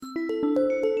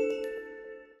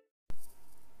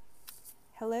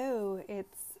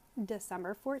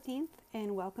December 14th,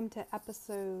 and welcome to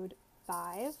episode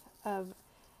 5 of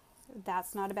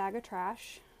That's Not a Bag of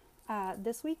Trash.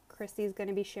 This week, Krissie is going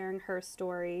to be sharing her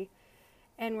story,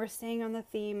 and we're staying on the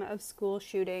theme of school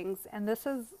shootings. And this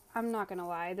is, I'm not going to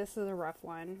lie, this is a rough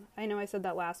one. I know I said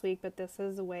that last week, but this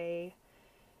is way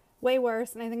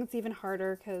worse, and I think it's even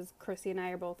harder because Krissie and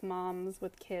I are both moms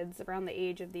with kids around the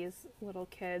age of these little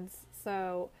kids.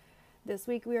 So this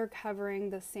week we are covering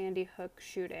the Sandy Hook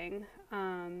shooting.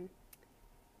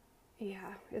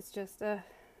 It's just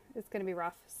it's going to be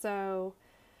rough. So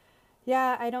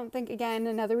yeah, I don't think, again,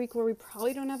 another week where we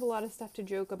probably don't have a lot of stuff to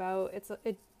joke about.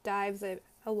 It dives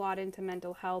a lot into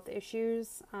mental health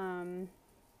issues. And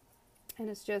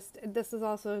it's just, this is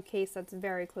also a case that's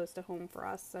very close to home for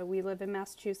us. So we live in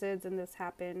Massachusetts, and this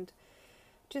happened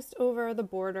just over the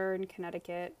border in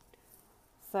Connecticut.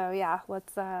 So yeah,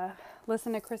 let's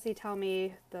listen to Krissie tell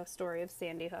me the story of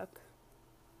Sandy Hook.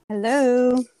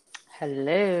 Hello.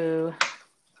 Hello.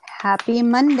 Happy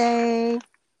Monday.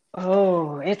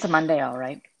 Oh, it's a Monday, all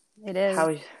right. It is.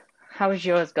 How is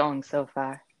yours going so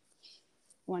far?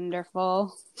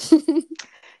 Wonderful.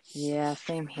 Yeah,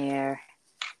 same here.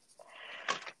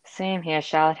 Same here.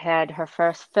 Charlotte had her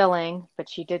first filling, but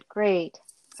she did great.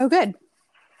 Oh, good.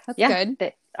 That's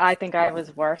good. I think I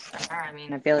was worse than her. I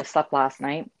mean, I barely slept last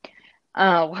night,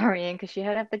 worrying because she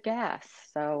had to have the gas.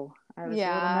 So I was a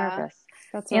little nervous.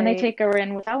 That's and right. they take her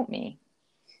in without me,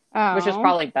 which is Oh,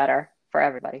 probably better for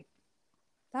everybody.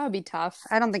 that would be tough.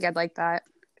 I don't think I'd like that.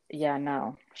 Yeah,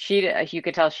 no. You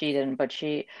could tell she didn't, but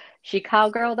she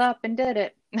cowgirled up and did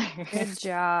it. Good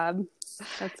job.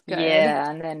 That's good. Yeah,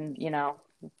 and then,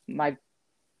 my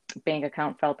bank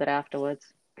account felt it afterwards.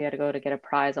 We had to go to get a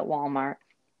prize at Walmart.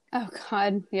 Oh,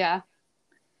 God. Yeah.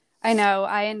 I know.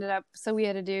 So we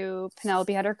had to do,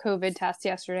 Penelope had her COVID test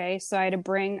yesterday. So I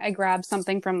grabbed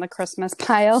something from the Christmas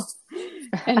pile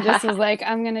and just was like,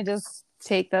 I'm going to just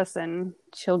take this and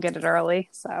she'll get it early.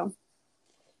 So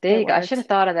there you go. I should have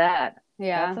thought of that.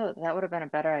 Yeah. That would have been a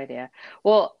better idea.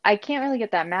 Well, I can't really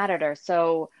get that mad at her.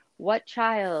 So what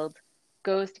child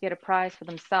goes to get a prize for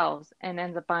themselves and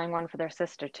ends up buying one for their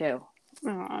sister too?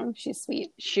 Oh, she's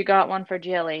sweet. She got one for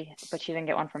Jilly, but she didn't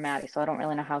get one for Maddie, so I don't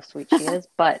really know how sweet she is.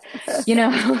 But,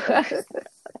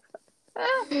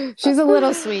 she's a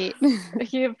little sweet.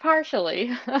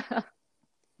 Partially. All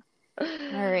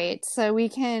right, so we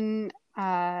can,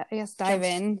 I guess, dive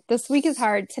in. This week is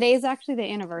hard. Today is actually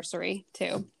the anniversary,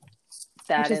 too.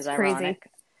 That is ironic.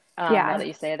 Crazy. Yeah. Now that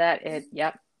you say that,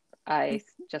 I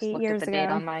just looked at the date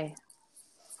on my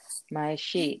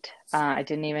sheet. It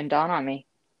didn't even dawn on me.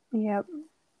 Yep.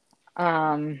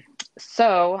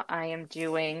 So I am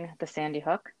doing the Sandy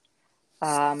Hook,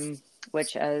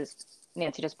 which, as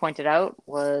Nancy just pointed out,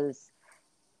 was,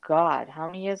 God, how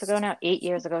many years ago now? 8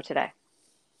 years ago today.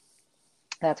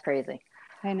 That's crazy.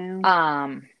 I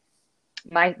know.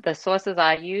 The sources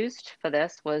I used for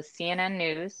this was CNN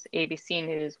News, ABC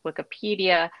News,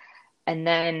 Wikipedia, and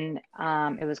then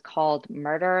it was called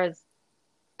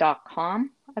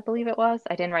murderers.com, I believe it was.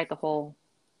 I didn't write the whole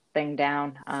thing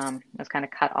down. It was kind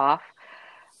of cut off.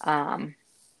 But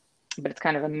it's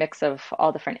kind of a mix of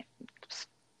all different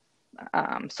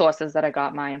sources that I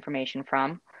got my information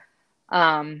from.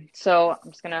 So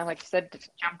I'm just going to, like you said,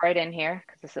 just jump right in here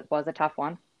because this was a tough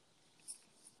one.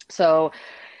 So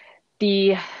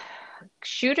the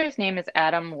shooter's name is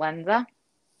Adam Lanza.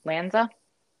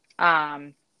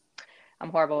 I'm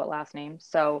horrible at last names.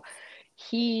 So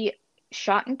he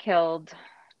shot and killed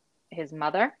his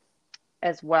mother,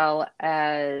 as well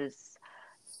as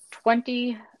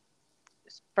 20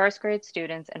 first grade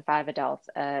students and 5 adults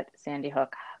at Sandy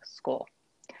Hook School.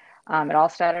 It all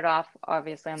started off,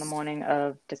 obviously, on the morning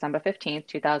of December 15th,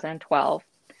 2012,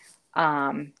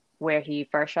 where he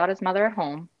first shot his mother at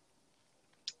home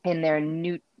in their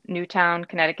Newtown,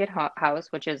 Connecticut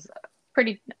house, which is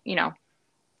pretty,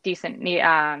 decent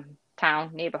town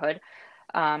neighborhood.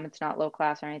 It's not low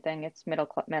class or anything. It's middle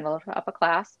to upper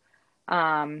class.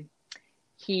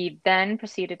 He then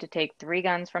proceeded to take 3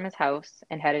 guns from his house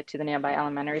and headed to the nearby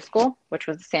elementary school, which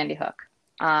was Sandy Hook,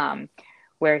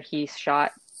 where he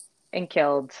shot and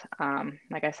killed,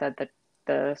 like I said,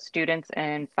 the students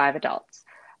and 5 adults.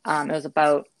 It was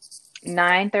about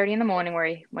 9:30 in the morning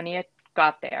when he had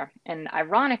got there. And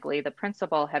ironically, the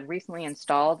principal had recently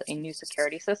installed a new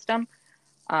security system,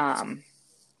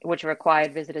 which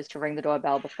required visitors to ring the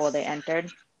doorbell before they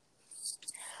entered.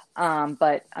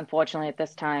 But unfortunately, at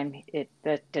this time,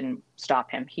 that didn't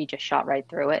stop him. He just shot right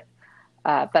through it.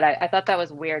 But I thought that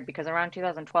was weird because around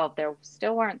 2012, it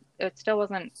still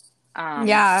wasn't.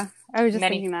 Yeah, I was just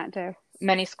thinking that too.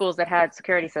 Many schools that had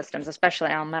security systems, especially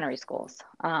elementary schools.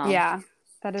 Yeah.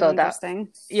 That is So that, interesting.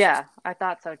 yeah, I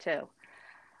thought so too.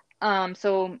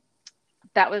 So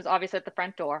that was obviously at the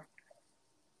front door.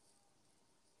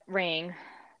 Ring,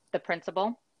 the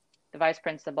principal, the vice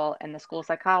principal, and the school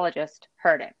psychologist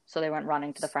heard it. So they went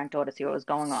running to the front door to see what was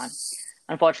going on.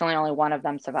 Unfortunately, only one of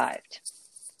them survived,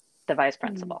 the vice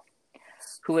principal,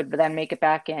 who would then make it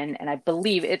back in. And I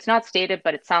believe it's not stated,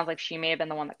 but it sounds like she may have been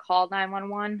the one that called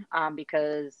 911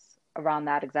 because around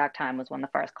that exact time was when the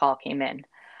first call came in.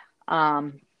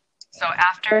 So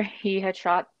after he had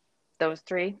shot those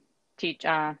three,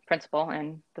 principal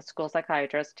and the school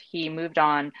psychiatrist, he moved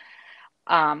on.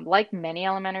 Like many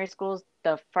elementary schools,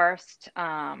 the first,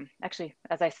 actually,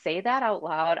 as I say that out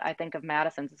loud, I think of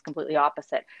Madison's is completely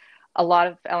opposite. A lot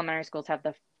of elementary schools have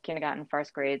the kindergarten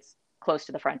first grades close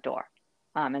to the front door.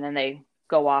 And then they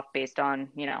go off based on,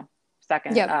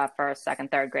 second, Yep. first,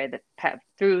 second, third grade that have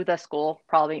through the school,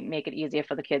 probably make it easier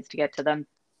for the kids to get to the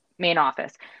main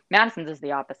office. Madison's is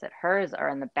the opposite. Hers are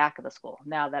in the back of the school.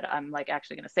 Now that I'm like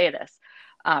actually going to say this,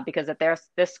 because at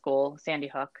this school, Sandy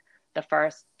Hook, the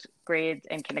first grades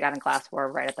and kindergarten class were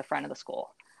right at the front of the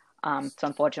school. So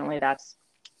unfortunately, that's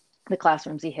the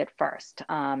classrooms he hit first.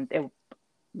 I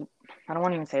don't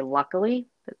want to even say luckily,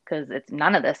 because it's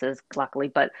none of this is luckily,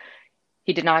 but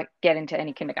he did not get into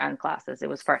any kindergarten classes. It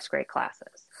was first grade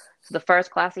classes. So the first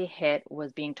class he hit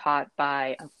was being taught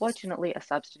by, unfortunately, a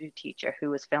substitute teacher who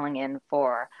was filling in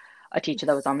for a teacher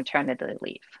that was on maternity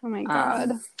leave. Oh my God.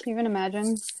 Can you even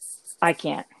imagine? I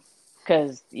can't,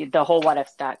 because the whole what if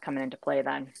start coming into play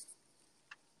then.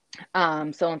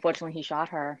 So unfortunately, he shot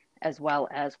her as well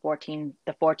as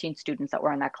the 14 students that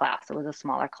were in that class. It was a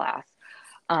smaller class.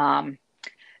 Then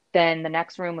the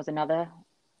next room was another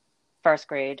first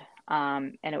grade,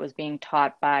 and it was being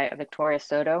taught by a Victoria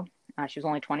Soto. She was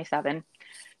only 27.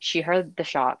 She heard the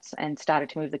shots and started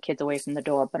to move the kids away from the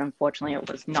door, but unfortunately,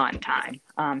 it was not in time.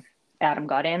 Adam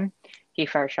got in. He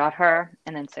first shot her,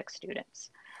 and then 6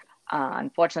 students.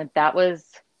 Unfortunately, that was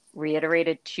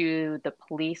reiterated to the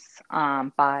police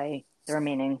by the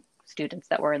remaining students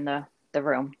that were in the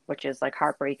room, which is like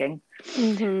heartbreaking.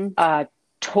 Mm-hmm.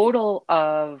 Total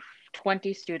of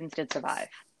 20 students did survive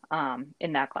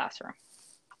in that classroom.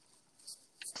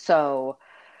 So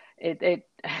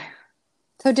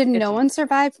So did no one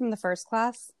survive from the first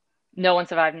class? No one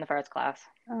survived in the first class.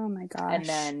 Oh my gosh. And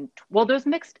then, well, there's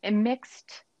mixed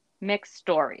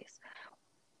stories.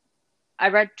 I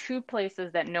read 2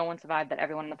 places that no one survived, that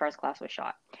everyone in the first class was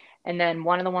shot. And then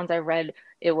one of the ones I read,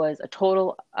 it was a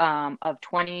total of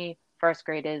 20 first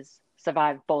graders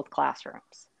survived both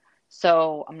classrooms.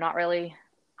 So I'm not really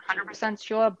 100%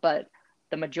 sure, but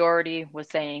the majority was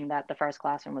saying that the first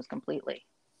classroom was completely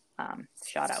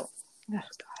shot out. Oh,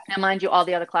 now, mind you, all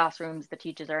the other classrooms, the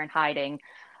teachers are in hiding.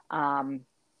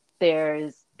 There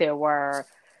were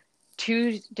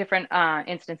 2 different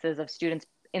instances of students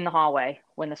in the hallway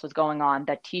when this was going on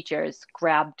that teachers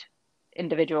grabbed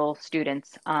individual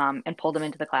students and pulled them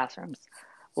into the classrooms.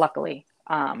 Luckily,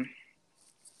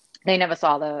 they never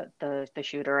saw the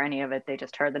shooter or any of it. They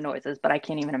just heard the noises. But I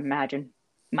can't even imagine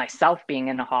myself being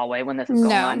in the hallway when this is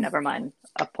going on. Never mind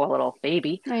a poor little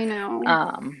baby. I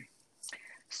know.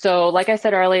 So, like I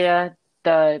said earlier,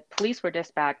 the police were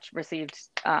received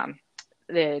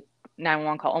the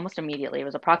 911 call almost immediately. It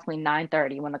was approximately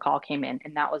 9:30 when the call came in,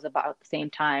 and that was about the same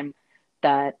time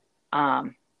that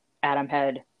Adam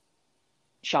had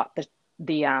shot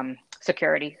the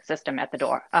security system at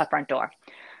the front door.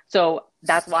 So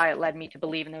that's why it led me to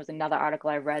believe, and there was another article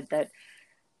I read that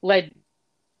led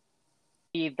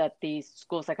that the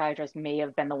school psychiatrist may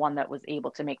have been the one that was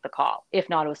able to make the call. If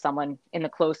not, it was someone in the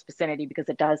close vicinity, because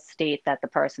it does state that the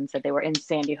person said they were in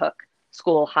Sandy Hook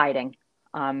school hiding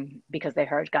because they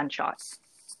heard gunshots.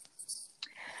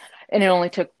 And it only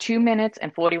took 2 minutes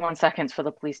and 41 seconds for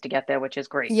the police to get there, which is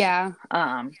great. Yeah.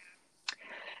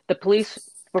 The police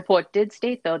report did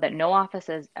state, though, that no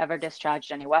officers ever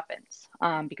discharged any weapons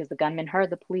because the gunman heard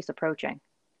the police approaching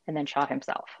and then shot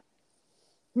himself.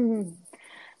 Mm-hmm.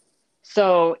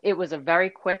 So it was a very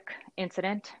quick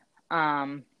incident.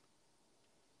 It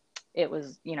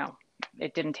was,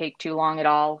 it didn't take too long at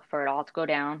all for it all to go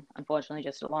down. Unfortunately,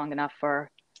 just long enough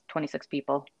for 26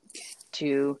 people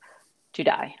to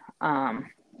die. And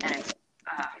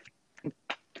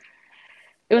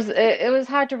it was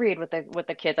hard to read with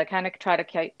the kids. I kind of try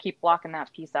to keep blocking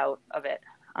that piece out of it.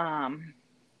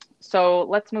 So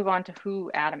let's move on to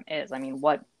who Adam is. I mean,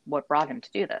 what brought him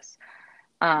to do this?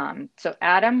 So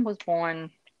Adam was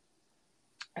born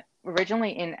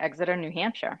originally in Exeter, New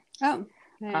Hampshire. Oh,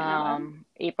 I didn't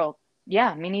know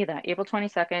that. Me neither. April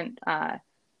 22nd,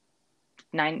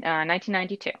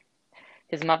 1992.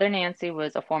 His mother, Nancy,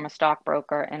 was a former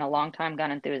stockbroker and a longtime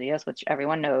gun enthusiast, which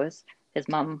everyone knows. His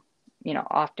mom,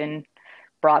 often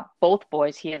brought both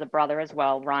boys. He has a brother as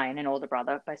well, Ryan, an older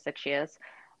brother by 6 years.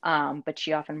 But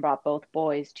she often brought both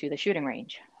boys to the shooting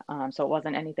range. So it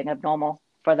wasn't anything abnormal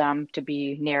for them to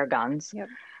be near guns. Yep.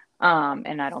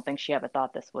 And I don't think she ever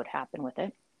thought this would happen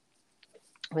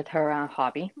with her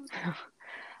hobby.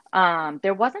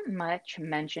 There wasn't much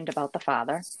mentioned about the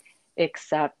father,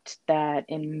 except that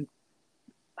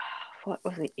what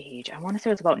was the age? I want to say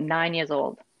it was about 9 years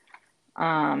old.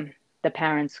 The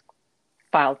parents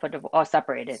filed for divorce or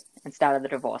separated and started the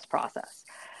divorce process.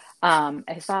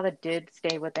 His father did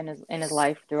stay within his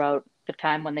life throughout the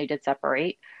time when they did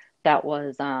separate. That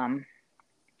was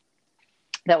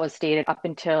stated up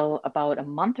until about a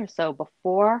month or so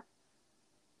before.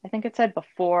 I think it said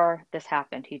before this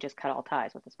happened, he just cut all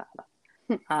ties with his father.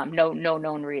 No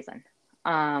known reason.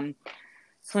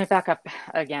 So let me back up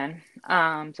again.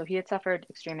 So he had suffered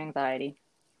extreme anxiety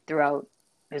throughout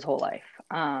his whole life.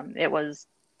 It was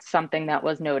something that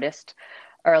was noticed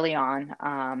early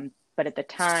on, but at the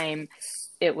time,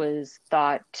 it was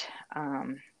thought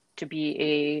to be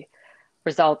a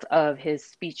result of his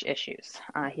speech issues.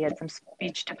 He had some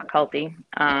speech difficulty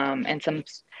and some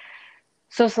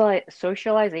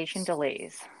socialization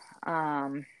delays,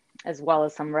 as well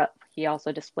as he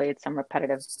also displayed some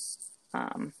repetitive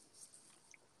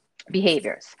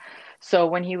behaviors. So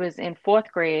when he was in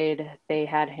fourth grade, they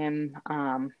had him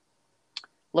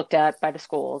looked at by the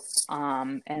schools,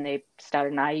 and they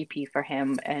started an IEP for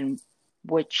him, and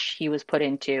which he was put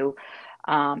into.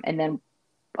 And then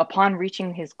upon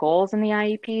reaching his goals in the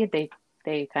IEP,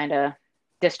 they kind of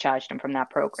discharged him from that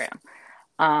program.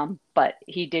 But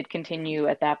he did continue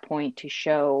at that point to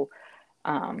show,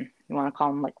 you want to call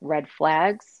them like red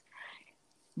flags.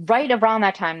 Right around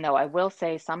that time, though, I will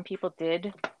say some people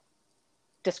did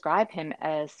describe him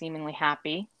as seemingly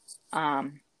happy.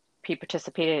 He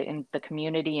participated in the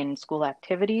community and school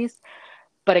activities.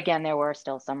 But again, there were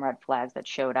still some red flags that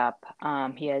showed up.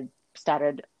 He had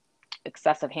started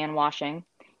excessive hand washing.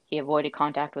 He avoided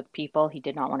contact with people. He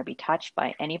did not want to be touched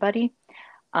by anybody.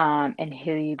 And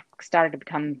he started to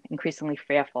become increasingly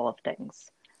fearful of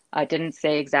things. I didn't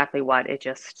say exactly what, it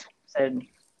just said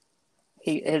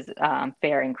his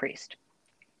fear increased.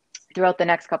 Throughout the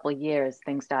next couple of years,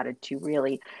 things started to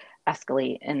really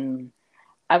escalate. And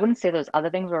I wouldn't say those other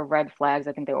things were red flags.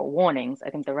 I think they were warnings. I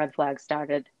think the red flags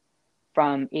started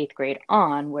from 8th grade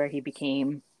on, where he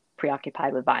became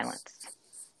preoccupied with violence.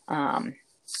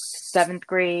 7th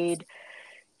grade,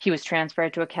 he was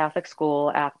transferred to a Catholic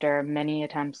school after many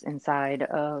attempts inside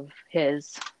of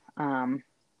his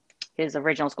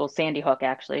original school, Sandy Hook,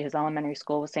 actually. His elementary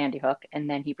school was Sandy Hook, and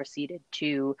then he proceeded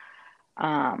to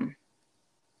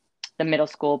the middle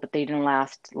school, but they didn't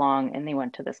last long, and they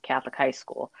went to this Catholic high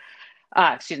school.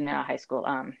 Not high school,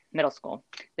 middle school.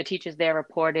 The teachers there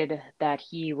reported that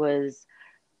he was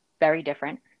very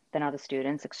different than other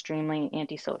students, extremely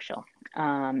antisocial.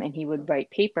 And he would write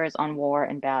papers on war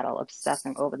and battle,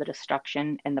 obsessing over the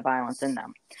destruction and the violence in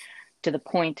them, to the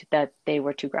point that they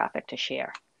were too graphic to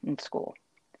share in school.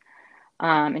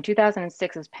 In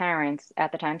 2006, his parents,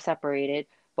 at the time separated,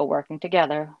 but working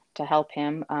together to help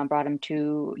him, brought him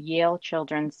to Yale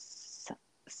Children's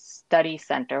Study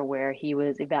Center, where he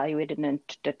was evaluated and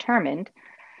determined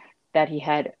that he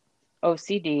had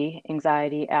OCD,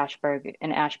 anxiety,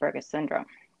 Asperger's syndrome.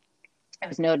 It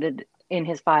was noted in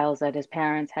his files that his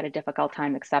parents had a difficult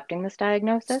time accepting this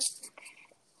diagnosis,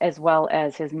 as well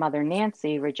as his mother,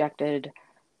 Nancy, rejected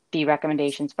the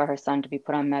recommendations for her son to be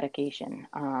put on medication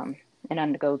and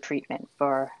undergo treatment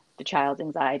for the child's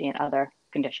anxiety and other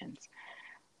conditions.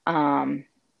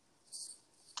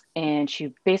 And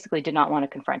she basically did not want to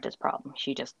confront his problem.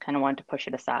 She just kind of wanted to push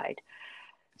it aside.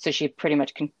 So she pretty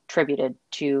much contributed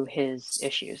to his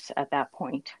issues at that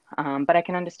point. But I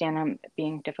can understand them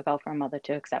being difficult for a mother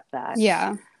to accept that.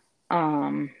 Yeah.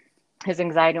 His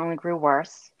anxiety only grew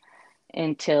worse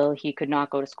until he could not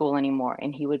go to school anymore.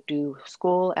 And he would do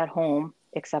school at home,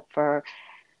 except for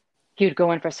he would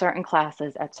go in for certain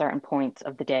classes at certain points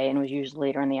of the day, and it was usually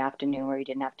later in the afternoon where he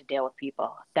didn't have to deal with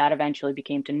people. That eventually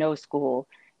became to no school,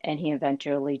 and he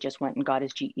eventually just went and got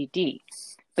his GED.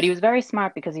 But he was very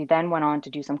smart, because he then went on to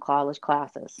do some college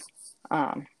classes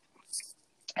at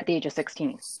the age of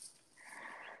 16.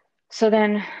 So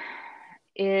then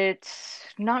it's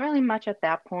not really much at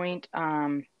that point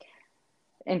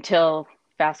until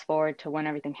fast forward to when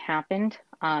everything happened.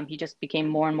 He just became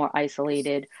more and more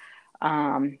isolated.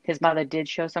 His mother did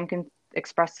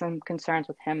express some concerns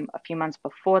with him a few months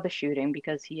before the shooting,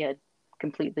 because he had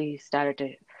completely started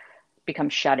to become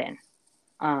shut in.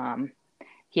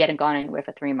 He hadn't gone anywhere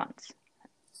for 3 months.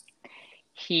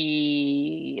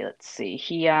 let's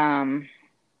see,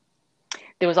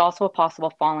 there was also a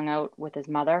possible falling out with his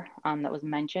mother that was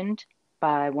mentioned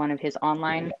by one of his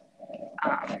online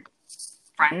um,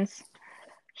 friends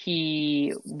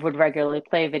he would regularly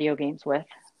play video games with.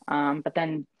 But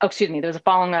then, oh, excuse me, there was a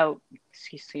falling out,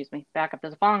 excuse me, back up.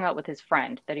 There's a falling out with his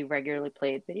friend that he regularly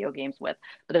played video games with.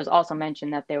 But there was also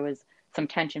mentioned that there was some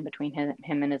tension between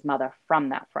him and his mother from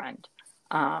that friend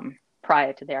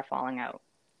prior to their falling out.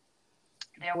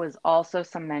 There was also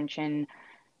some mention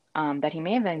that he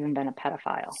may have even been a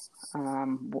pedophile.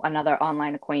 Another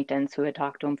online acquaintance who had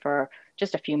talked to him for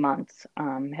just a few months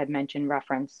had mentioned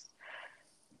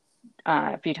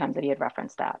a few times that he had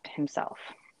referenced that himself.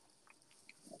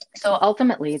 So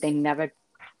ultimately, they never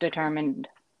determined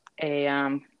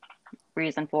a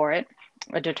reason for it,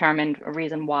 determined a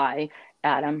reason why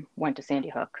Adam went to Sandy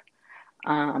Hook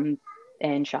and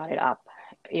shot it up,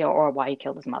 or why he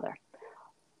killed his mother.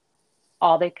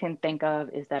 All they can think of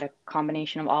is that a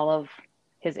combination of all of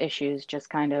his issues just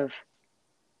kind of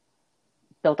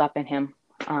built up in him,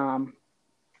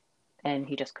 and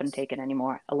he just couldn't take it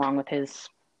anymore, along with his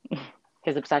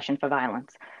obsession for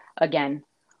violence. Again,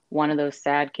 one of those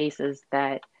sad cases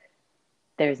that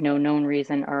there's no known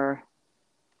reason or,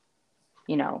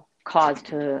 cause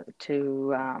to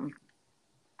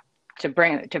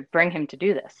bring him to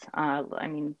do this. I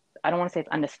mean, I don't want to say it's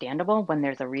understandable when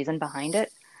there's a reason behind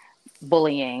it,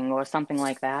 bullying or something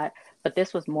like that, but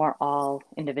this was more all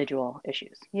individual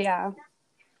issues. Yeah.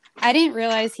 I didn't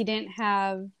realize he didn't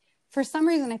have, for some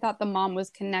reason, I thought the mom was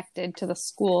connected to the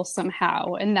school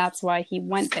somehow, and that's why he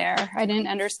went there. I didn't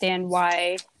understand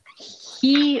why.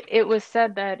 It was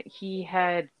said that he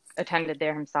had attended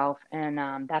there himself, and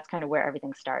that's kind of where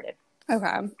everything started.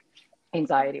 Okay.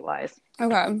 Anxiety-wise.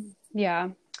 Okay. Yeah.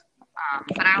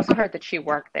 But I also heard that she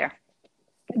worked there.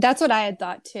 That's what I had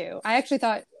thought too. I actually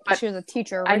thought she was a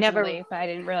teacher originally, but I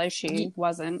didn't realize she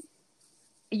wasn't.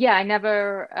 Yeah, I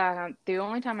never, the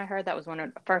only time I heard that was when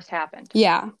it first happened.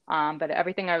 Yeah. But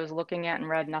everything I was looking at and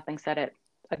read, nothing said it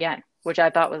again, which I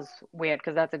thought was weird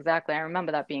because that's exactly, I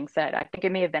remember that being said. I think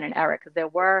it may have been an error because there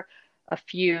were a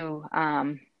few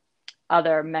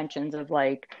other mentions of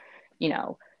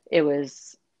it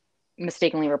was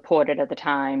mistakenly reported at the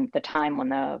time when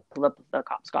the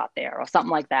cops got there or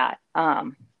something like that.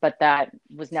 But that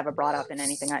was never brought up in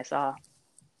anything I saw.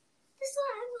 This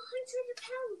one, I'm 100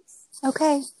 pounds.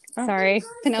 Okay. Oh, sorry.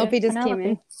 Penelope just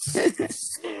Penelope.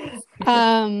 Came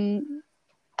in.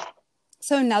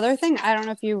 So another thing, I don't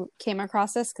know if you came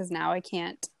across this because now I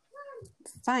can't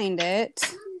find it.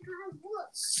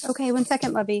 Okay, 1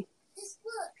 second, Lovey.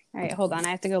 All right, hold on.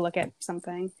 I have to go look at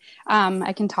something.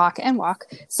 I can talk and walk.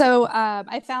 So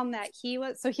I found that he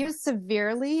was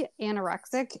severely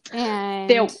anorexic and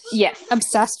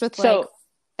obsessed with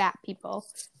fat people.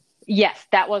 Yes,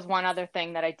 that was one other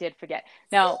thing that I did forget.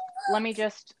 Now, let me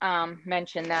just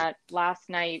mention that last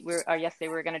night yesterday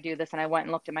we were going to do this, and I went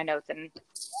and looked at my notes, and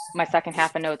my second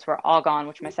half of notes were all gone,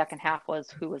 which my second half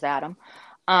was who was Adam.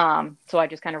 So I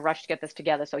just kind of rushed to get this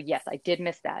together. So yes, I did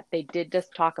miss that. They did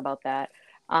just talk about that.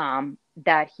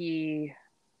 That he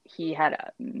had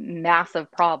a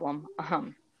massive problem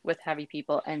with heavy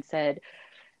people and said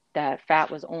that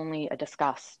fat was only a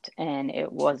disgust and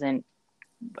it was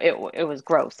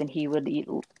gross, and he would eat.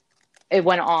 It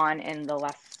went on, and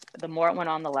the more it went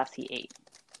on, the less he ate.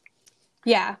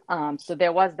 Yeah. So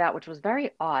there was that, which was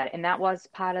very odd, and that was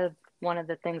part of one of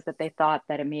the things that they thought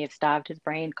that it may have starved his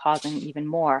brain, causing even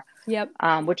more. Yep.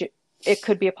 Which it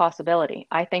could be a possibility.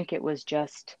 I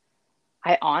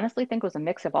honestly think it was a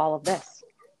mix of all of this.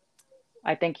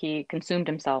 I think he consumed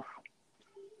himself.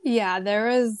 Yeah,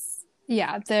 his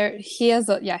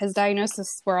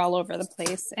diagnosis were all over the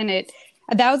place. And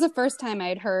that was the first time I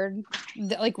had heard,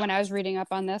 when I was reading up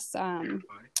on this, that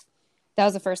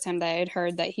was the first time that I had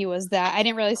heard that he was that. I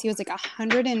didn't realize he was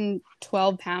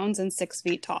 112 pounds and 6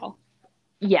 feet tall.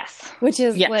 Yes. Which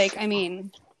is I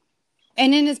mean,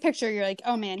 and in his picture, you're like,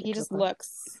 oh man, he just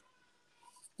looks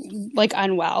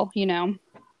unwell,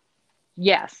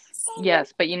 Yes,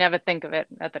 but you never think of it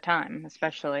at the time,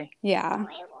 especially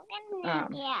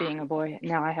being a boy.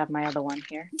 Now I have my other one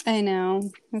here. I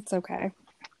know, it's okay.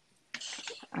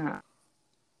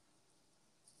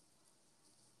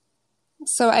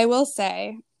 So I will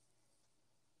say,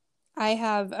 I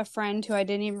have a friend who I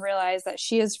didn't even realize that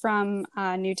she is from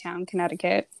Newtown,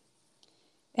 Connecticut.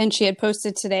 And she had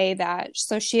posted today that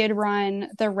she had run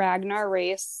the Ragnar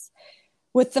race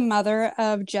with the mother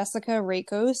of Jessica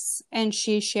Rakos, and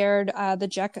she shared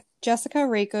the Jessica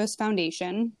Rakos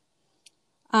Foundation.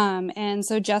 And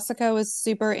so Jessica was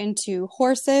super into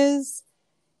horses,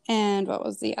 and what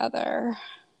was the other?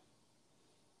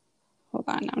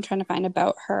 hold on. I'm trying to find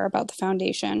about the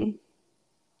foundation.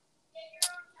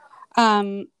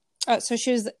 So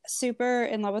she was super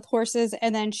in love with horses,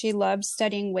 and then she loved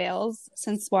studying whales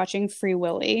since watching Free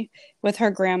Willy with her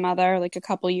grandmother, like a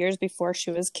couple years before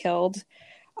she was killed.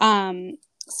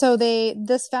 So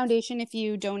this foundation, if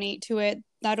you donate to it,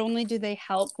 not only do they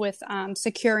help with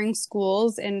securing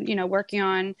schools and, working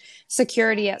on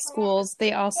security at schools,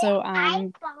 they also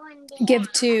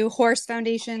give to horse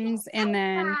foundations and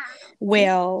then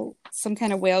some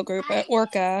kind of whale group,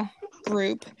 orca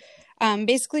group,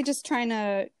 basically just trying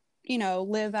to,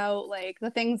 live out like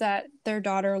the things that their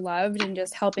daughter loved and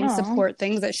just helping support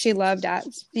things that she loved at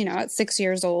 6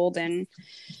 years old. And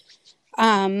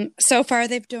so far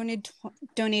they've donated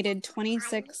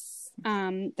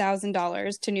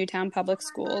 $26,000 to Newtown Public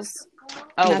Schools.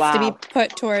 Oh, and that's wow. to be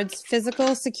put towards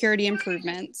physical security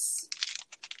improvements.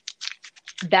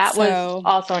 That was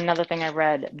also another thing I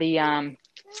read.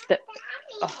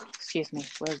 Excuse me,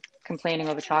 we're complaining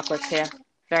over chocolates here.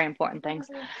 Very important things.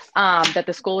 That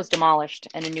the school is demolished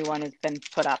and a new one has been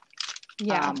put up.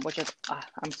 Yeah. Which is,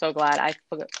 I'm so glad. I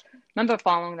remember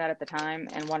following that at the time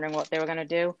and wondering what they were going to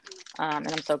do. And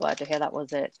I'm so glad to hear that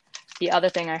was it. The other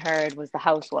thing I heard was the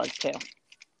house was too.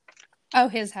 Oh,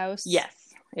 his house?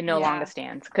 Yes. It no longer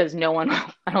stands because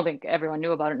I don't think everyone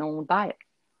knew about it. No one would buy it.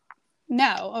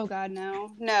 No. Oh, God, no.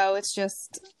 No, it's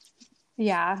just,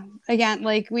 yeah. Again,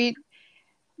 like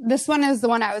this one is the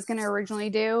one I was going to originally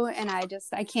do. And I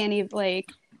can't even, like,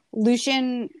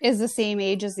 Lucian is the same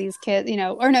age as these kids,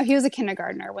 or no, he was a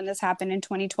kindergartner when this happened in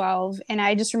 2012. And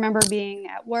I just remember being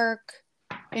at work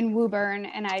in Woburn,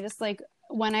 and I just like,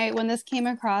 when this came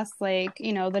across, like,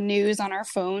 the news on our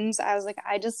phones, I was like,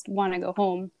 I just want to go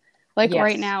home, like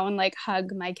right now and like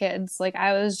hug my kids. Like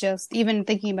I was just even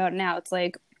thinking about it now. It's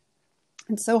like,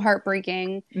 it's so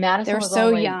heartbreaking. Madison They're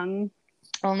so young.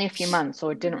 Only a few months, so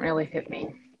it didn't really hit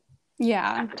me.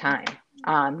 Yeah. At the time.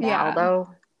 Now though,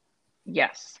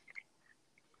 yes.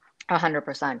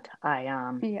 100%.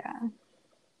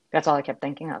 That's all I kept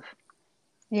thinking of.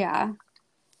 Yeah.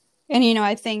 And,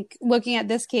 I think looking at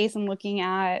this case and looking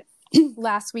at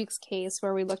last week's case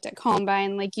where we looked at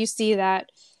Columbine, like you see that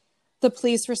the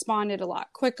police responded a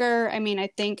lot quicker. I mean, I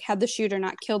think had the shooter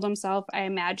not killed himself, I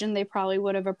imagine they probably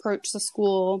would have approached the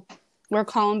school where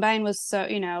Columbine was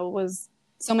was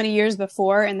so many years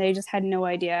before, and they just had no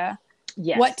idea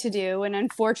what to do. And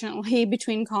unfortunately,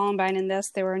 between Columbine and this,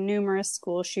 there were numerous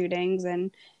school shootings,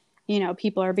 and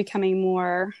people are becoming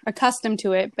more accustomed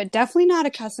to it, but definitely not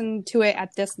accustomed to it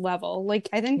at this level. Like,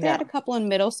 I think they had a couple in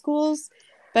middle schools,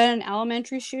 but an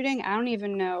elementary shooting, I don't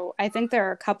even know. I think there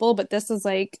are a couple, but this is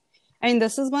like,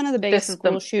 this is one of the biggest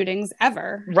school shootings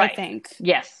ever, right. I think.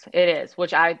 Yes, it is,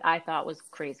 which I thought was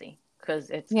crazy because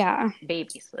it's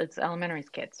babies. It's elementary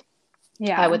kids.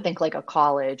 Yeah. I would think like a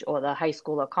college or the high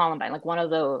school or Columbine, like one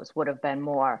of those would have been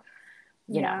more,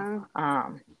 you know.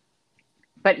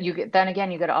 But then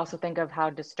again, you got to also think of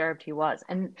how disturbed he was.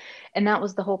 And that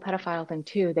was the whole pedophile thing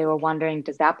too. They were wondering,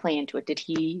 does that play into it? Did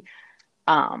he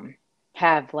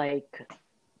have like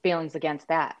feelings against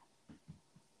that?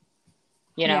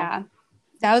 Yeah.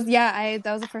 That was that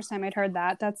was the first time I'd heard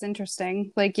that. That's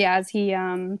interesting. Like, as he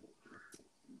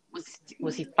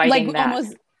was he fighting like that?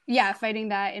 Almost fighting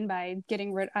that, and by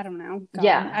getting rid, I don't know. God.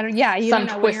 Yeah. You don't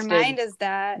know when your mind is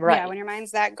that. Right. Yeah, when your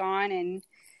mind's that gone, and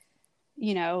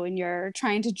and you're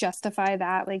trying to justify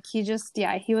that. Like, he just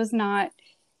he was not.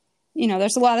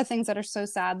 There's a lot of things that are so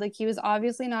sad. Like, he was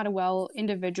obviously not a well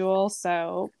individual.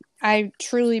 So I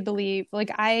truly believe,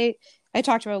 like, I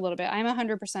talked about it a little bit. I'm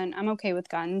 100%. I'm okay with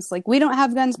guns. Like, we don't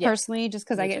have guns personally, just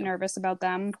because I get nervous about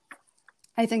them.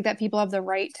 I think that people have the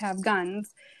right to have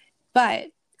guns, but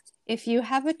if you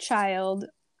have a child,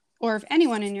 or if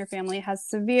anyone in your family has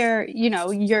severe,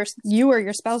 you or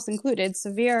your spouse included,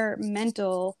 severe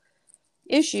mental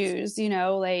issues,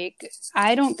 like,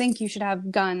 I don't think you should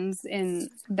have guns in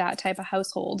that type of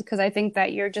household, because I think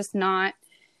that you're just not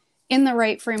in the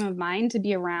right frame of mind to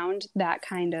be around that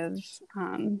kind of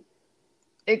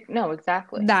no,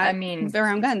 exactly.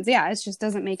 Around guns. Yeah, it just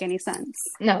doesn't make any sense.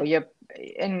 No,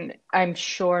 and I'm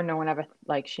sure no one ever,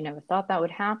 she never thought that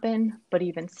would happen, but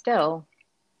even still,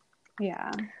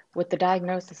 with the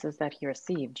diagnoses that he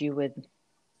received, you would.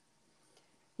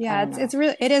 Yeah,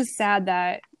 it is sad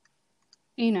that,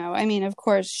 of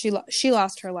course she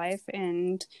lost her life,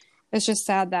 and it's just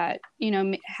sad that,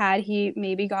 had he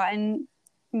maybe gotten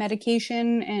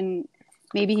medication, and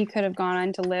maybe he could have gone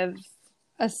on to live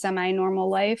a semi-normal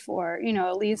life, or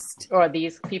at least, or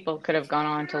these people could have gone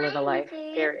on to live a life,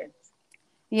 period.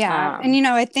 And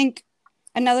I think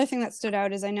another thing that stood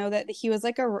out is, I know that he was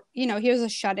like he was a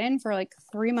shut-in for like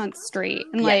 3 months straight,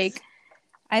 and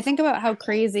I think about how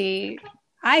crazy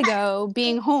I go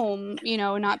being home, you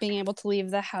know, not being able to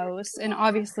leave the house, and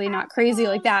obviously not crazy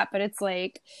like that, but it's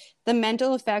like the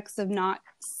mental effects of not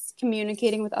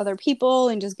communicating with other people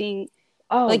and just being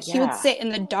Oh, like, he would yeah. sit in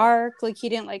the dark, like he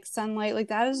didn't like sunlight, like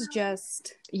that is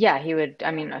just, Yeah, he would.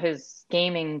 I mean, his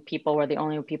gaming people were the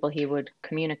only people he would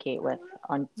communicate with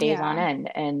on days on yeah,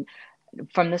 end. And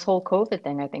from this whole COVID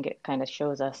thing, I think it kind of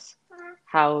shows us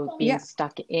how being yeah,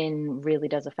 stuck in really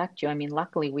does affect you. I mean,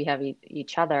 luckily we have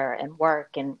each other and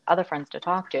work and other friends to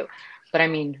talk to. But I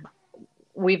mean,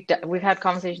 we've had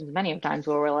conversations many of times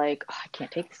where we're like, oh, I can't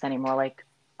take this anymore. Like,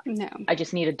 no, I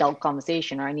just need adult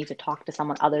conversation, or I need to talk to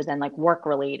someone other than like work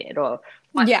related or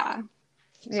whatnot. yeah,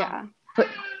 So yeah, put,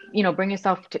 bring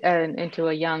yourself into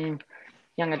a young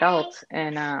adult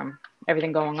and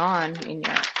everything going on in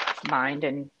your mind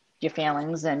and your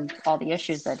feelings and all the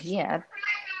issues that he had.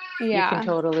 You can yeah,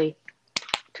 totally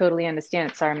understand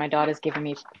it. Sorry, my daughter's giving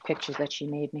me pictures that she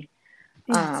made me.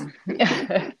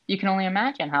 yes, You can only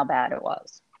imagine how bad it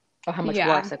was or how much yeah,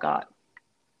 worse it got.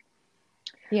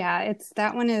 yeah,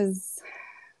 that one is,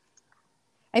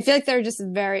 I feel like there are just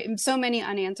so many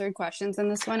unanswered questions in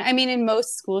this one. I mean, in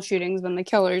most school shootings, when the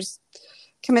killers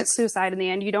commit suicide in the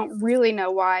end, you don't really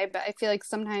know why, but I feel like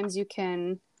sometimes you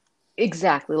can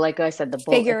Exactly, like I said,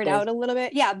 figure if it there's out a little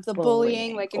bit. Yeah, the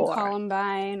bullying, bullying like in or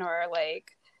Columbine, or like,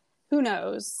 who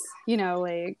knows, you know,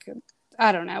 like,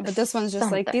 I don't know. But this one's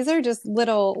just like, something, these are just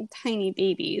little tiny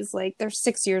babies. Like, they're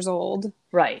 6 years old.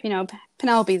 right? You know,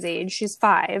 Penelope's age, she's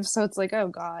 5. So it's like, oh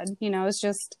God, you know, it's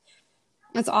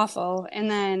awful. And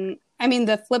then, I mean,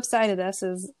 the flip side of this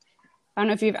is, I don't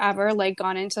know if you've ever like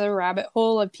gone into the rabbit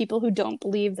hole of people who don't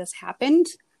believe this happened.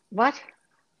 What?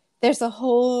 There's a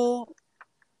whole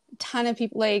ton of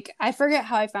people, like, I forget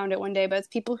how I found it one day, but it's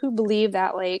people who believe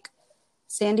that like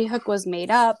Sandy Hook was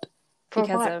made up For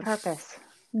because what of purpose?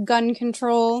 gun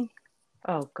control.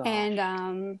 Oh gosh.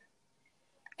 And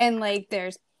like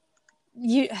there's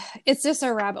you it's just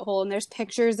a rabbit hole, and there's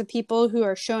pictures of people who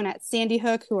are shown at Sandy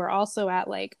Hook who are also at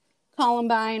like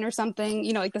Columbine or something,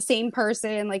 you know, like the same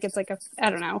person. Like, it's like I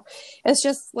don't know, it's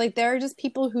just like there are just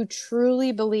people who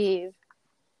truly believe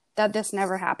that this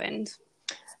never happened,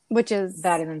 which is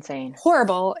That is insane.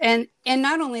 horrible. And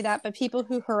not only that, but people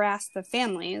who harass the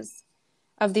families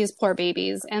of these poor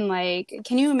babies. And like,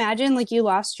 can you imagine, like, you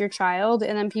lost your child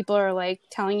and then people are like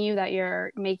telling you that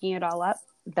you're making it all up?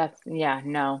 Yeah,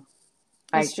 no.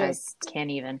 It's I just, can't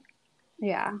even.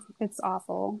 yeah, it's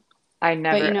awful. I've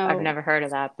But you never know, heard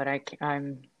of that, but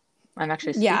I'm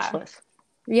actually yeah, speechless.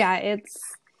 yeah,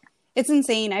 it's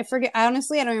insane. I forget,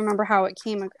 honestly, I don't remember how it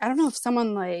came. I don't know if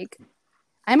someone like,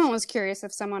 I'm almost curious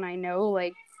if someone I know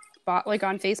like bought, like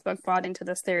on Facebook, bought into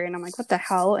this theory, and I'm like, what the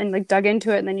hell? And like dug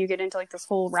into it, and then you get into like this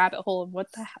whole rabbit hole of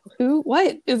what the hell,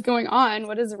 what is going on?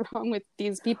 What is wrong with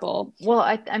these people? Well,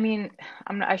 I mean,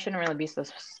 I shouldn't really be so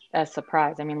as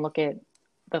surprised. I mean, look at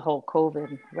the whole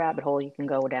COVID rabbit hole you can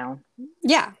go down.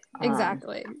 Yeah, Um,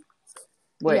 exactly.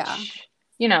 Yeah, which,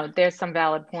 there's some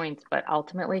valid points, but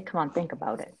ultimately, come on, think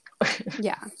about it.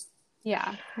 yeah,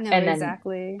 yeah. No, And then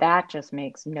exactly. that just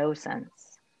makes no sense.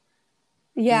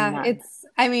 Yeah, None.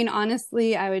 I mean,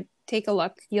 honestly, I would take a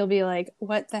look. You'll be like,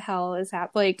 what the hell is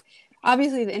happening? Like,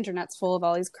 obviously, the internet's full of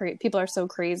all these people are so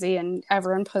crazy, and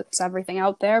everyone puts everything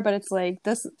out there. But it's like,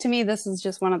 this, to me, this is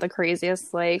just one of the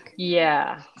craziest. Like,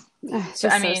 Yeah. it's I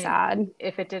just so mean, sad.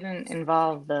 if it didn't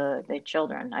involve the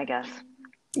children, I guess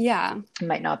Yeah. it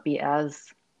might not be as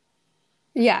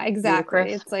Yeah, exactly.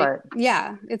 ludicrous, It's like, but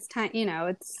yeah, it's time, you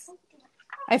know,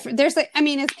 there's like, I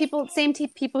mean, it's people,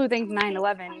 people who think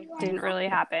 9/11 didn't really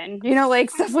happen, you know, like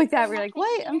stuff like that. We're like,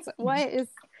 what? What is,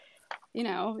 you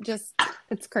know, just,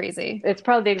 it's crazy. it's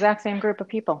probably the exact same group of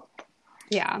people.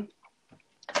 Yeah.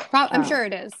 I'm sure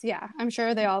it is. Yeah. I'm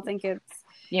sure they all think it's,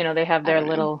 They have I don't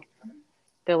know.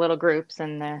 their little groups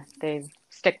and they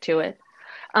stick to it.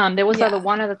 There was Yeah.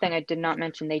 one other thing I did not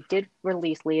mention. They did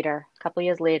release later, a couple of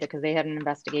years later, because they had an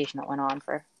investigation that went on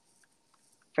for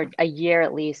a year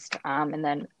at least. And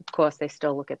then, of course, they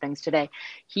still look at things today.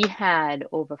 He had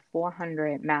over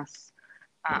 400 mass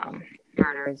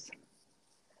murders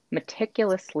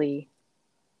meticulously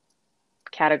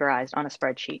categorized on a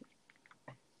spreadsheet.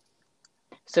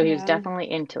 So he was Yeah. definitely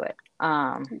into it.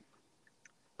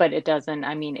 But it doesn't,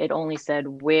 I mean, it only said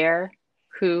where,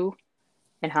 who,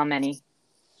 and how many,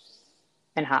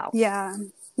 and how. Yeah.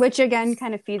 Which again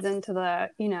kind of feeds into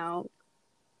the, you know,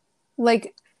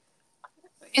 like,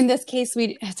 in this case,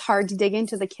 it's hard to dig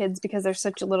into the kids because they're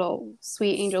such little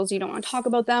sweet angels. You don't want to talk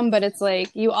about them, but it's like,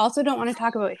 you also don't want to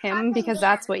talk about him because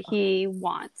that's what he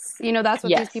wants. You know, that's what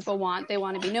these Yes. people want. They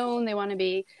want to be known. They want to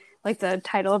be like the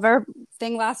title of our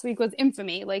thing last week was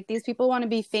infamy. Like these people want to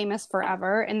be famous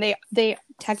forever, and they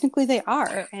technically they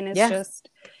are, and it's just,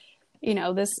 you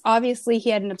know, this obviously he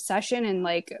had an obsession, and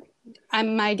like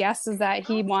my guess is that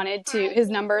he wanted to his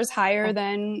numbers higher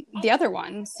than the other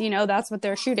ones. You know, that's what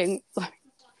they're shooting.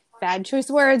 Bad choice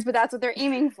of words, but that's what they're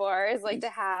aiming for, is like to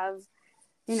have,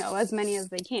 you know, as many as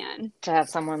they can. To have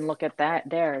someone look at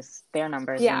their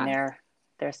numbers and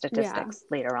their statistics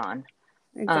later on.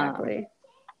 Exactly.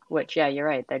 Which, yeah, you're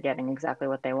right. They're getting exactly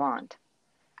what they want.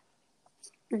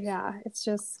 Yeah, it's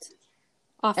just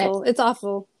awful. It's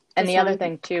awful. And the other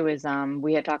thing, too, is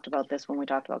we had talked about this when we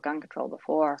talked about gun control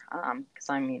before. Because,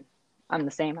 I mean, I'm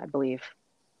the same, I believe.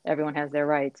 Everyone has their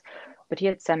rights. But he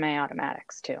had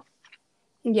semi-automatics, too.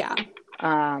 Yeah.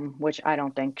 Which I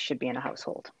don't think should be in a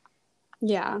household.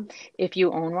 Yeah. If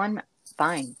you own one,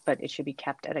 fine. But it should be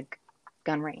kept at a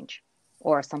gun range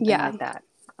or something like that,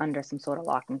 under some sort of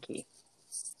lock and key.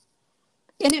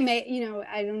 And it may, you know,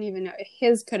 I don't even know.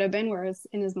 His could have been where it's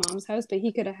in his mom's house, but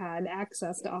he could have had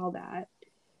access to all that.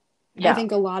 Yeah. I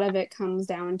think a lot of it comes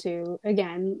down to,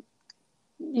 again,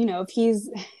 you know, if he's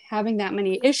having that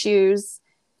many issues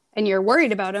and you're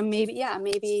worried about him,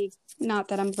 maybe not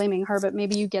that I'm blaming her, but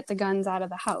maybe you get the guns out of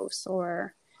the house,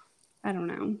 or I don't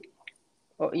know.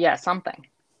 Well, yeah, something.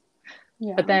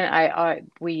 Yeah. But then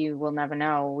we will never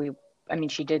know. I mean,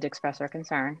 she did express her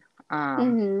concern.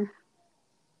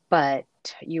 But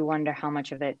you wonder how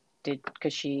much of it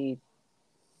because she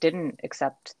didn't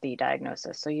accept the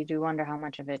diagnosis. So you do wonder how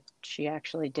much of it she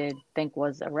actually did think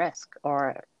was a risk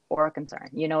or a concern.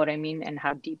 You know what I mean? And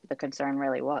how deep the concern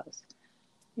really was.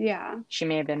 Yeah. She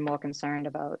may have been more concerned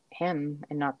about him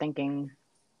and not thinking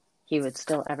he would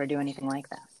still ever do anything like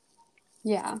that.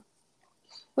 Yeah.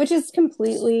 Which is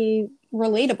completely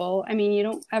relatable. I mean, you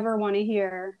don't ever want to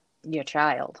hear your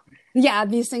child. Yeah,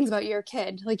 these things about your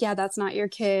kid. Like, yeah, that's not your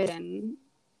kid. And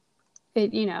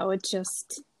it, you know, it's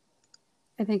just,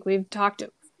 I think we've talked,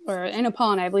 or I know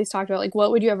Paul and I have at least talked about, like, what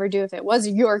would you ever do if it was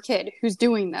your kid who's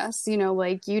doing this? You know,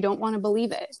 like, you don't want to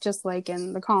believe it. Just like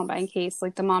in the Columbine case,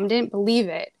 like the mom didn't believe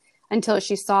it until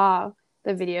she saw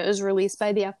the videos released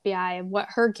by the FBI of what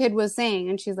her kid was saying.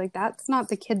 And she's like, that's not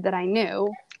the kid that I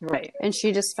knew. Right. And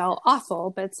she just felt awful.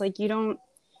 But it's like, you don't,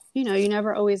 you know, you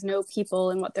never always know people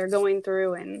and what they're going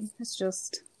through. And it's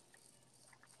just.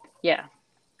 Yeah.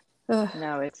 Ugh.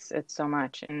 No, it's so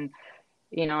much. And,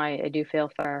 you know, I do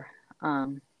feel for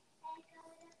her.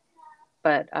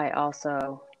 But I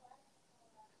also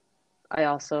I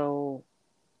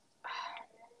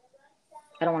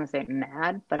don't want to say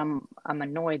mad, but I'm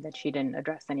annoyed that she didn't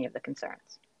address any of the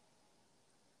concerns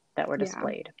that were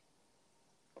displayed.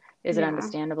 Is it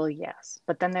understandable? Yes.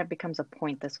 But then there becomes a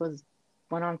point. This went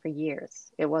on for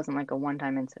years. It wasn't like a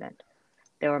one-time incident.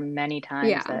 There were many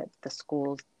times that the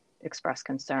schools expressed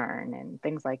concern and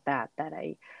things like that,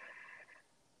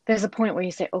 there's a point where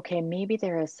you say, okay, maybe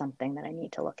there is something that I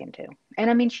need to look into. And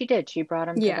I mean, she did. She brought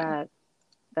him to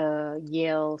the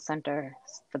Yale Center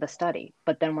for the study.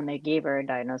 But then when they gave her a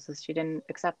diagnosis, she didn't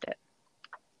accept it.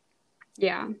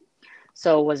 Yeah.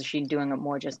 So was she doing it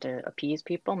more just to appease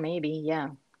people? Maybe, yeah.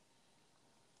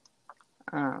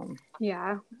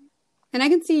 Yeah. And I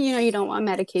can see, you know, you don't want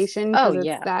medication because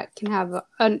that can have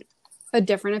a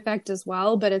different effect as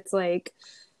well. But it's like,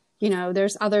 you know,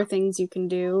 there's other things you can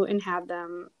do and have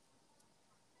them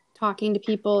talking to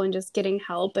people and just getting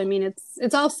help. I mean,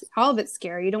 it's all of it's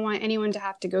scary. You don't want anyone to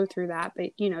have to go through that,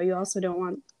 but you know, you also don't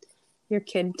want your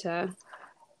kid to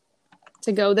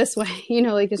go this way. You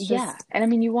know, like it's just and I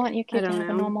mean, you want your kid to have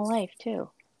a normal life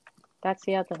too. That's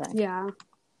the other thing.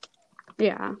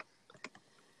 Yeah.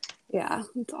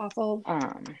 It's awful.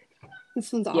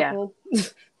 This one's awful.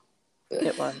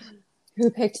 It was. Who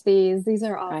picked these? These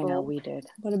are awful. I know, we did.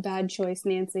 What a bad choice,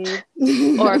 Nancy.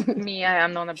 Or me,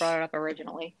 I'm the one that brought it up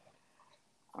originally.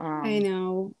 I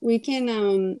know. We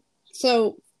can,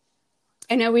 so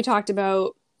I know we talked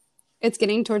about it's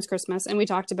getting towards Christmas, and we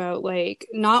talked about like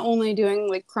not only doing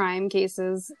like crime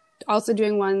cases, also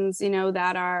doing ones, you know,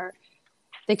 that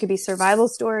they could be survival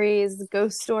stories,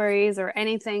 ghost stories, or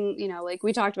anything, you know, like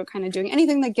we talked about kind of doing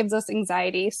anything that gives us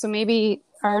anxiety. So maybe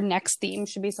our next theme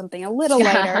should be something a little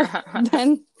lighter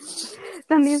than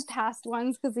these past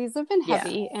ones, because these have been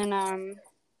heavy. And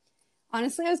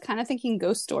honestly, I was kind of thinking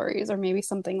ghost stories, or maybe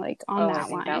something like on that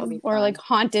line, or like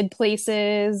haunted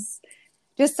places,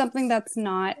 just something that's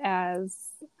not as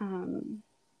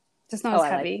as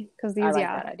heavy. Because these, I like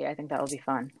that idea. I think that would be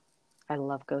fun. I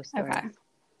love ghost stories. Okay.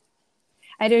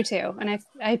 I do too. And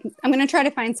I'm going to try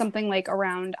to find something like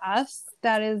around us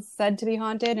that is said to be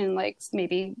haunted, and like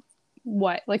maybe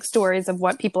like stories of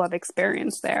what people have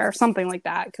experienced there, or something like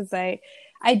that. Cause I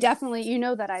I definitely, you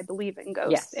know that I believe in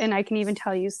ghosts, Yes. and I can even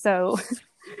tell you. So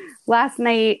last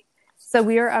night, so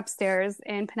we were upstairs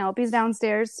and Penelope's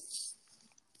downstairs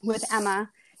with Emma,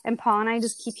 and Paul and I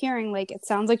just keep hearing, like, it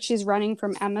sounds like she's running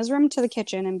from Emma's room to the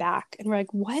kitchen and back. And we're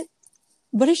like,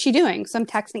 what is she doing? So I'm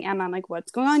texting Emma. I'm like,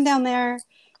 what's going on down there?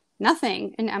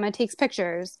 Nothing. And Emma takes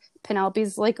pictures.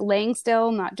 Penelope's like laying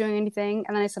still, not doing anything.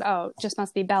 And then I said, oh, it just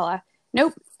must be Bella.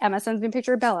 Nope. Emma sends me a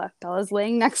picture of Bella. Bella's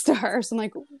laying next to her. So I'm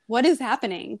like, what is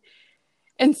happening?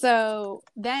 And so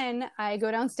then I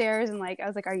go downstairs and like, I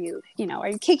was like, are you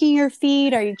kicking your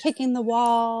feet? Are you kicking the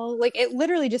wall? Like, it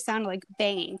literally just sounded like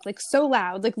banging, like so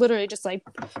loud, like literally just like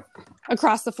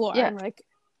across the floor. Yeah. And like,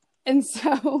 and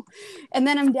so, and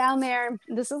then I'm down there.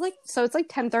 This is like, so it's like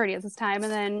 10:30 at this time.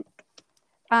 And then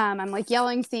I'm like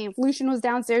yelling, seeing if Lucian was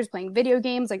downstairs playing video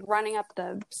games, like running up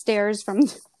the stairs from,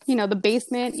 the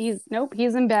basement.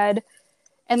 He's in bed.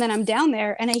 And then I'm down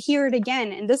there and I hear it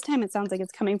again. And this time it sounds like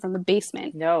it's coming from the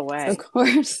basement. No way. So of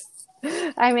course,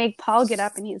 I make Paul get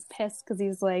up and he's pissed because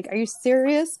he's like, are you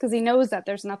serious? Because he knows that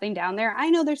there's nothing down there. I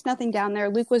know there's nothing down there.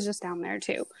 Luke was just down there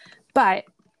too. But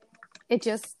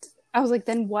I was like,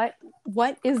 then what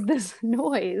is this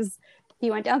noise?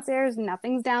 He went downstairs,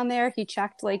 nothing's down there. He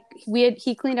checked, like,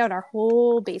 he cleaned out our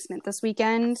whole basement this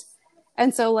weekend.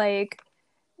 And so, like,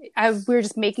 we were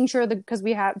just making sure that, because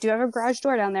we do have a garage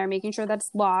door down there, making sure that's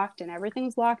locked and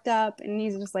everything's locked up. And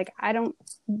he's just like,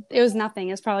 it was nothing.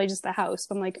 It's probably just the house.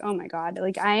 But I'm like, oh my God.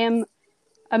 Like, I am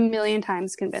a million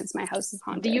times convinced my house is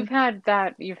haunted. You've had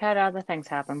other things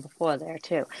happen before there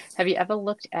too. Have you ever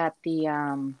looked at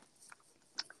the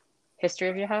history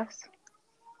of your house?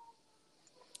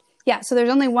 Yeah, so there's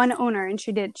only one owner, and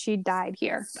she died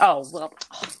here. Oh, well,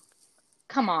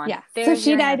 come on. Yeah, so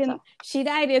she died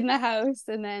in the house,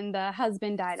 and then the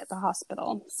husband died at the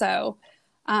hospital. So,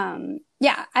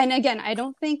 yeah, and again,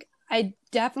 I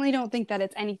definitely don't think that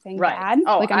it's anything bad.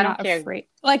 Oh, like, I'm I not don't care. afraid.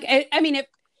 Like, I mean,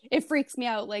 it freaks me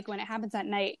out, like, when it happens at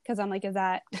night, because I'm like, is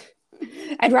that...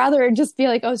 I'd rather just be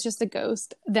like, oh, it's just a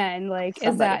ghost, than like,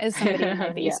 somebody in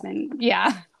my basement?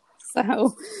 Yeah.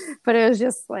 So, but it was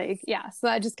just like, yeah. So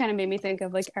that just kind of made me think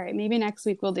of like, all right, maybe next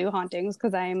week we'll do hauntings,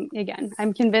 because I'm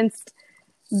convinced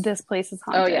this place is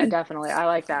haunted. Oh yeah, definitely. I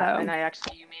like that. So. And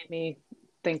you made me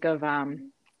think of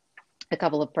a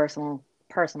couple of personal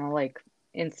like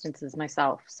instances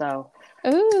myself. So.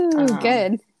 Ooh,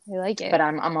 good. I like it. But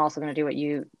I'm also going to do what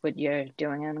you're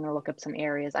doing. I'm going to look up some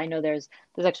areas. I know there's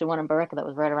actually one in Barica that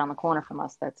was right around the corner from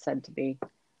us that's said to be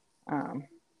a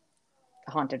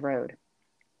haunted road.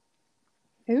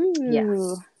 Ooh, yeah,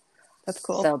 that's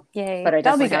cool. So, yay! But I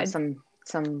definitely have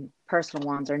some personal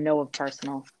ones, or know of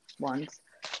personal ones,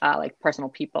 like personal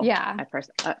people. Yeah,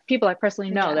 people I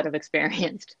personally know that have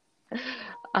experienced.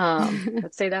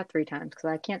 Let's say that 3 times, because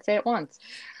I can't say it once.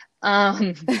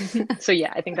 So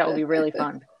yeah, I think that will be really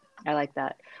fun. I like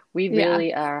that. We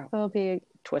really are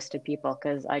twisted people,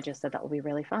 because I just said that will be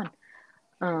really fun.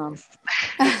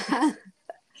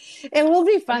 It will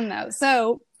be fun though.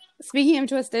 So speaking of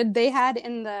twisted, they had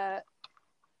in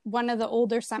one of the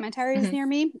older cemeteries near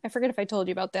me, I forget if I told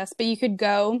you about this, but you could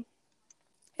go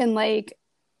and like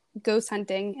ghost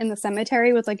hunting in the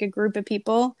cemetery with like a group of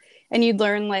people, and you'd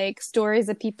learn like stories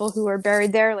of people who were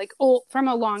buried there, like from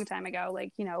a long time ago,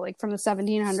 like, like from the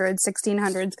 1700s,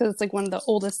 1600s, because it's like one of the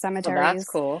oldest cemeteries. Well, that's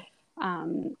cool.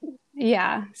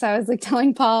 Yeah. So I was like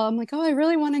telling Paul, I'm like, oh, I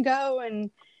really want to go.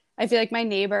 And I feel like my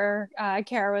neighbor,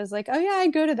 Kara, was like, oh yeah,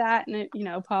 I'd go to that. And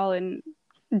Paul and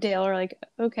Dale are like,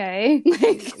 okay,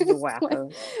 like,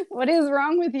 what is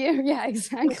wrong with you? Yeah,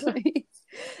 exactly.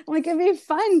 I'm like, it'd be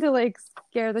fun to like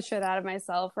scare the shit out of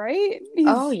myself, right?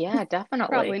 Oh yeah, definitely.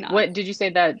 Probably not. What did you say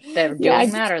that they're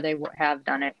doing that, or they have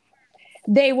done it?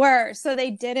 They were. So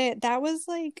they did it. That was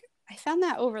like, I found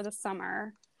that over the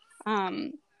summer.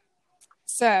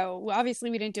 So obviously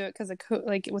we didn't do it because of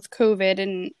with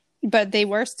COVID, but they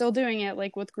were still doing it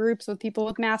like with groups with people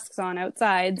with masks on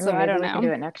outside. So I don't know. We can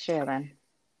do it next year then.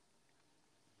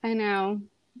 I know.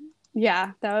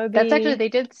 Yeah, that would be. That's actually, they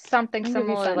did something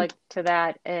similar like to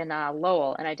that in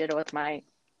Lowell, and I did it with my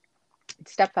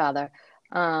stepfather.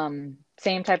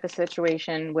 Same type of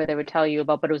situation where they would tell you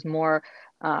about, but it was more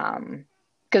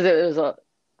because it was a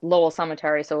Lowell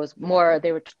cemetery, so it was more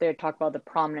they would talk about the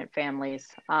prominent families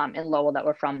in Lowell that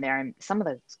were from there, and some of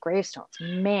the gravestones.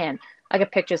 Man, I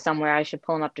got pictures somewhere. I should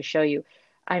pull them up to show you.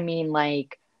 I mean,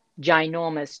 like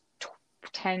ginormous,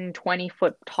 10, 20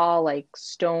 foot tall, like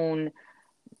stone.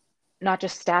 Not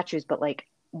just statues, but like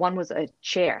one was a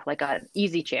chair, like an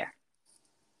easy chair.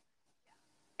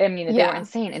 I mean, they were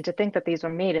insane. And to think that these were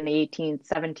made in the 18,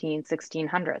 17,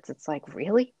 1600s, it's like,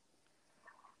 really?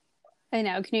 I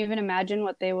know. Can you even imagine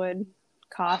what they would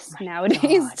cost nowadays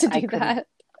God, to do that.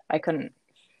 I couldn't.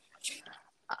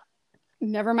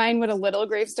 Never mind what a little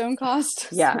gravestone costs.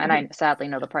 Yeah, and I sadly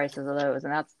know the prices of those,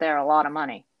 and they're a lot of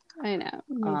money. I know,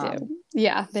 me too.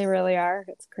 Yeah, they really are.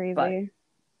 It's crazy. But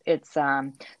it's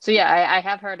so yeah, I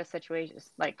have heard of situations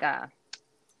like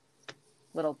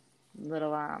little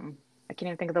I can't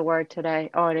even think of the word today.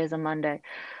 Oh, it is a Monday.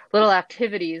 Little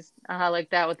activities like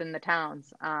that within the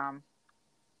towns.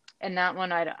 And that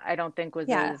one I don't think was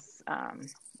as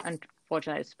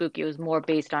unfortunately spooky. It was more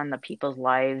based on the people's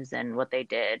lives and what they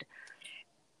did.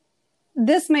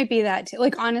 This might be that too.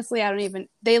 Like, honestly, I don't even,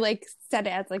 they like said it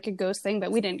as like a ghost thing, but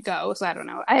we didn't go. So I don't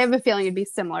know. I have a feeling it'd be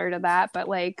similar to that, but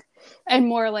like, and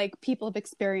more like people have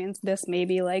experienced this,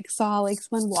 maybe like saw like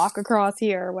someone walk across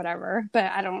here or whatever.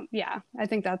 But I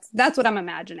think that's what I'm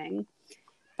imagining.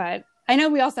 But I know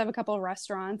we also have a couple of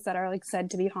restaurants that are like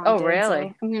said to be haunted. Oh, really?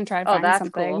 So I'm going to try to find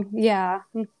something. Cool. Yeah.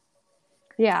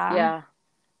 Yeah.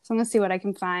 So I'm going to see what I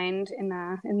can find in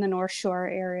the North Shore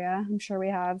area. I'm sure we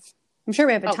have a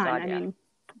ton. God, I mean,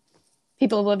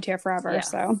 people have lived here forever,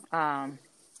 so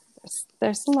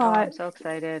there's a lot. I'm so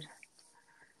excited.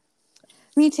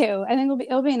 Me too. I think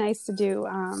it'll be nice to do,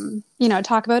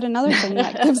 talk about another thing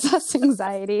that gives us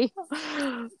anxiety.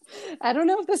 I don't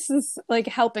know if this is like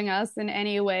helping us in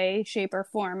any way, shape, or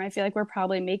form. I feel like we're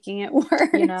probably making it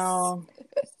worse.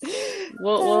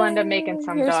 We'll end up making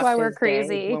some Here's why we're doctor's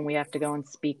crazy day when we have to go and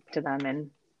speak to them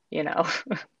and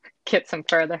get some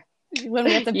further. When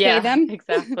we have to pay them.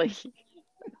 Exactly.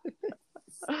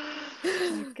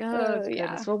 Oh my God.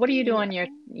 Goodness. Well, what do you do on your,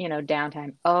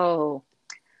 downtime? Oh,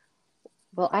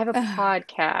 well, I have a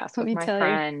podcast with my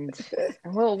friend.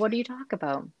 And well, what do you talk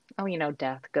about? Oh,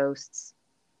 death, ghosts,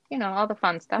 all the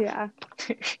fun stuff. Yeah.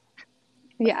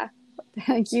 Yeah.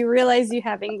 Like, you realize you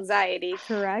have anxiety,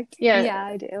 correct? Yeah. Yeah,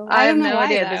 I do. I have don't know no why,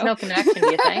 idea. though. There's no connection,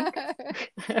 do you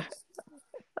think?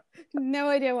 No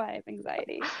idea why I have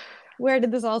anxiety. Where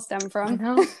did this all stem from?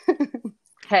 No.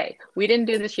 Hey, we didn't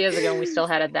do this years ago and we still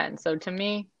had it then. So to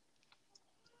me,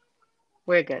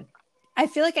 we're good. I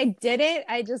feel like I did it.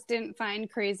 I just didn't find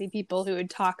crazy people who would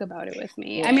talk about it with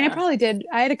me. Yeah. I mean, I probably did.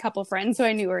 I had a couple friends who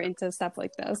I knew were into stuff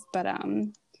like this, but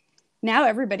now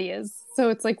everybody is. So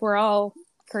it's like we're all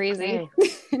crazy. Hey,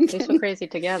 we're so crazy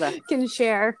together. Can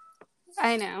share.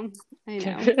 I know.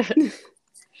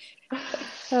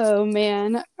 Oh,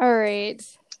 man. All right.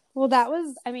 Well,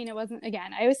 it wasn't,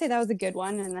 again, I always say that was a good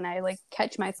one, and then I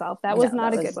catch myself. That was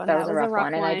not a good one. That was a rough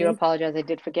one. And I do apologize. I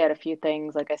did forget a few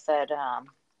things. Like I said,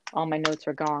 all my notes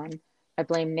were gone. I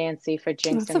blame Nancy for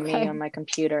jinxing me on my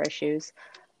computer issues.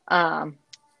 No,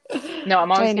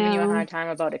 I'm always giving you a hard time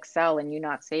about Excel and you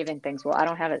not saving things. Well, I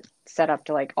don't have it set up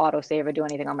to auto save or do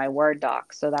anything on my Word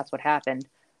doc. So that's what happened.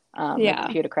 My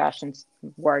computer crashed and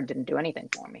Word didn't do anything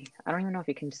for me. I don't even know if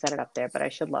you can set it up there, but I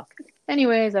should look.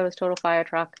 Anyways, I was total fire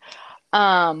truck.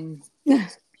 But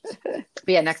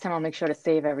yeah, next time I'll make sure to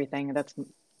save everything. That's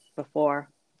before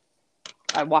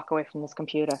I walk away from this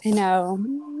computer. I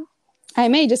know. I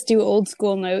may just do old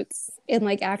school notes and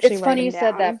actually It's write funny them you down.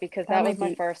 said that because that was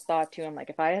my first thought too. I'm like,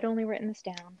 if I had only written this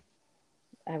down,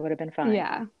 I would have been fine.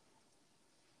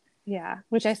 Yeah,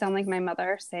 which I sound like my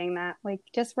mother saying that,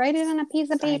 just write it on a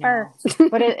piece of paper.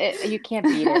 But you can't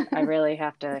beat it. I really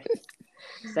have to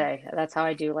say that's how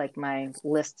I do my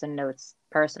lists and notes,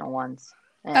 personal ones.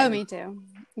 And me too.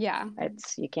 Yeah,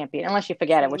 you can't beat it unless you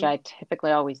forget it, which I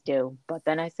typically always do. But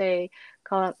then I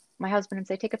call up my husband and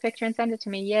say, take a picture and send it to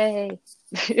me. Yay!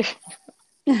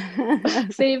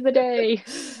 Save the day.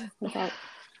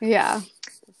 Yeah.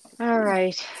 All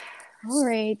right.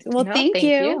 Well, thank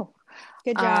you.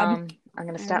 Good job. I'm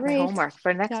going to start my homework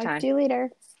for next time. Talk to you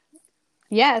later.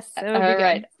 Yes. All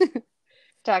right.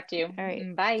 Talk to you. All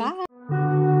right. Bye. Bye.